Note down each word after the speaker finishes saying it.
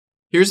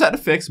Here's how to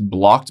fix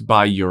blocked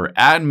by your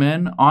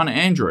admin on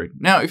Android.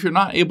 Now, if you're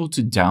not able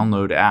to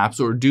download apps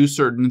or do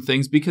certain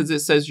things because it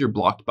says you're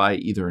blocked by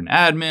either an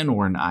admin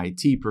or an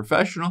IT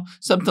professional,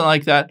 something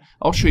like that,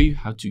 I'll show you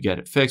how to get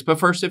it fixed. But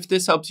first, if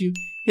this helps you,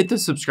 hit the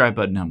subscribe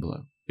button down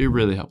below. It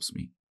really helps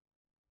me.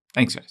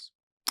 Thanks, guys.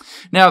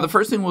 Now, the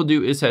first thing we'll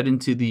do is head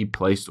into the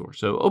Play Store.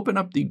 So open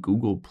up the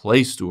Google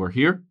Play Store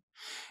here.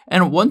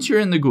 And once you're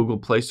in the Google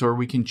Play Store,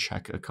 we can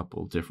check a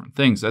couple of different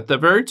things. At the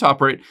very top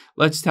right,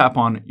 let's tap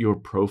on your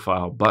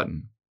profile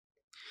button.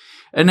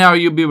 And now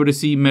you'll be able to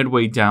see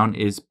midway down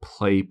is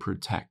Play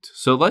Protect.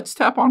 So let's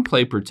tap on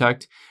Play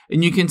Protect,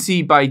 and you can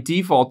see by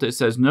default it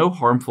says no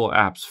harmful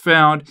apps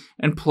found,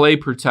 and Play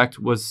Protect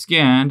was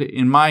scanned,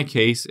 in my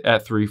case,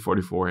 at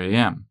 3:44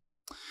 a.m.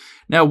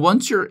 Now,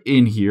 once you're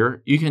in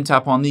here, you can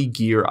tap on the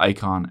gear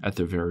icon at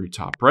the very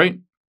top right.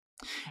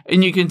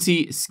 And you can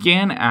see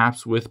scan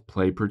apps with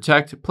Play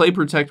Protect. Play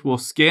Protect will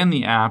scan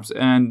the apps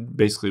and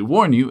basically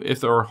warn you if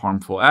there are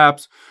harmful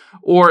apps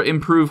or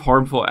improve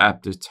harmful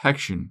app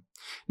detection.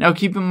 Now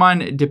keep in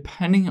mind,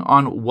 depending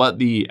on what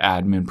the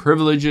admin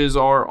privileges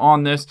are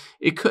on this,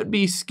 it could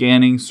be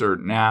scanning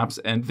certain apps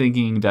and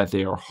thinking that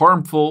they are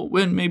harmful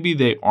when maybe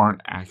they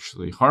aren't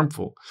actually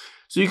harmful.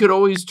 So you could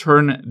always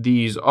turn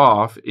these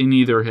off and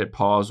either hit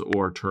pause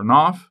or turn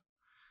off.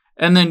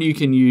 And then you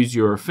can use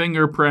your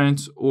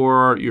fingerprints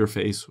or your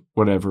face,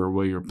 whatever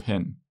will your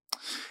PIN.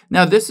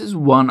 Now this is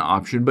one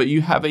option, but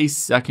you have a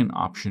second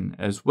option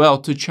as well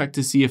to check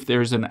to see if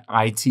there's an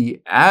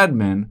IT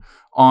admin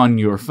on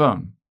your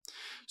phone.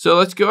 So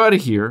let's go out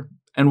of here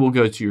and we'll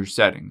go to your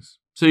settings.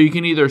 So you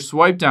can either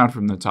swipe down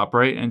from the top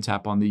right and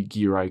tap on the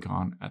gear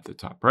icon at the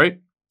top right,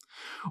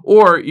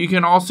 or you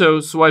can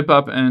also swipe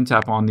up and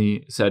tap on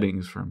the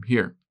settings from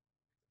here.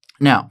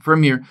 Now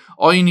from here,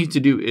 all you need to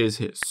do is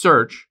hit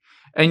search.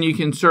 And you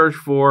can search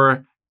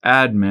for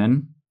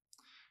admin,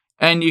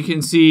 and you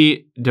can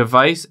see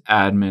device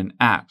admin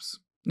apps.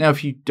 Now,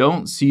 if you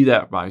don't see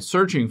that by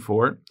searching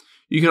for it,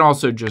 you can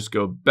also just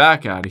go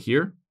back out of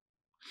here,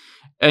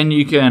 and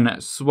you can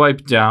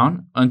swipe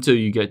down until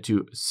you get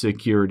to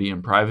security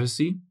and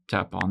privacy.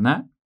 Tap on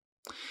that.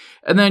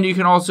 And then you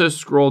can also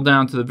scroll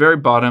down to the very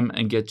bottom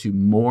and get to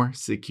more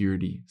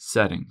security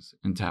settings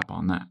and tap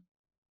on that.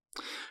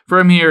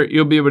 From here,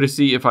 you'll be able to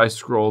see if I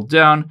scroll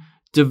down,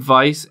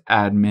 device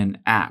admin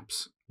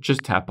apps.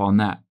 Just tap on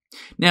that.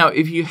 Now,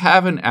 if you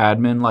have an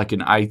admin like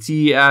an IT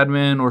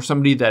admin or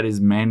somebody that is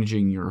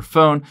managing your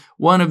phone,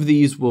 one of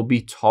these will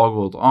be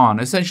toggled on.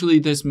 Essentially,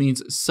 this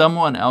means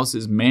someone else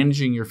is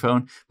managing your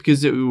phone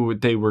because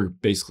they were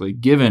basically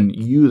given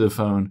you the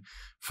phone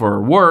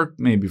for work,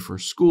 maybe for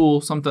school,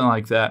 something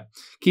like that.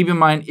 Keep in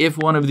mind, if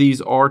one of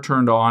these are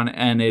turned on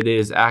and it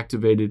is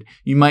activated,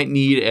 you might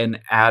need an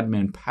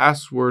admin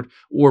password,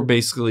 or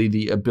basically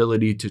the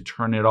ability to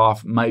turn it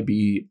off might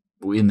be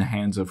in the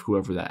hands of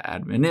whoever that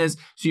admin is.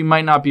 So you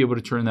might not be able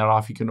to turn that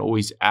off. You can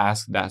always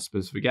ask that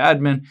specific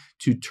admin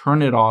to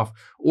turn it off,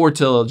 or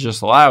to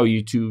just allow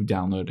you to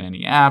download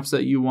any apps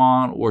that you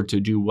want, or to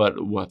do what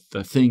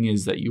the thing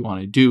is that you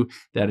want to do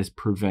that is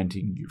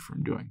preventing you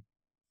from doing.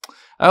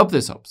 I hope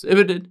this helps. If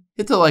it did,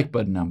 hit the like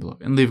button down below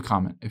and leave a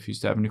comment if you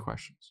still have any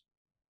questions.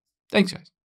 Thanks, guys.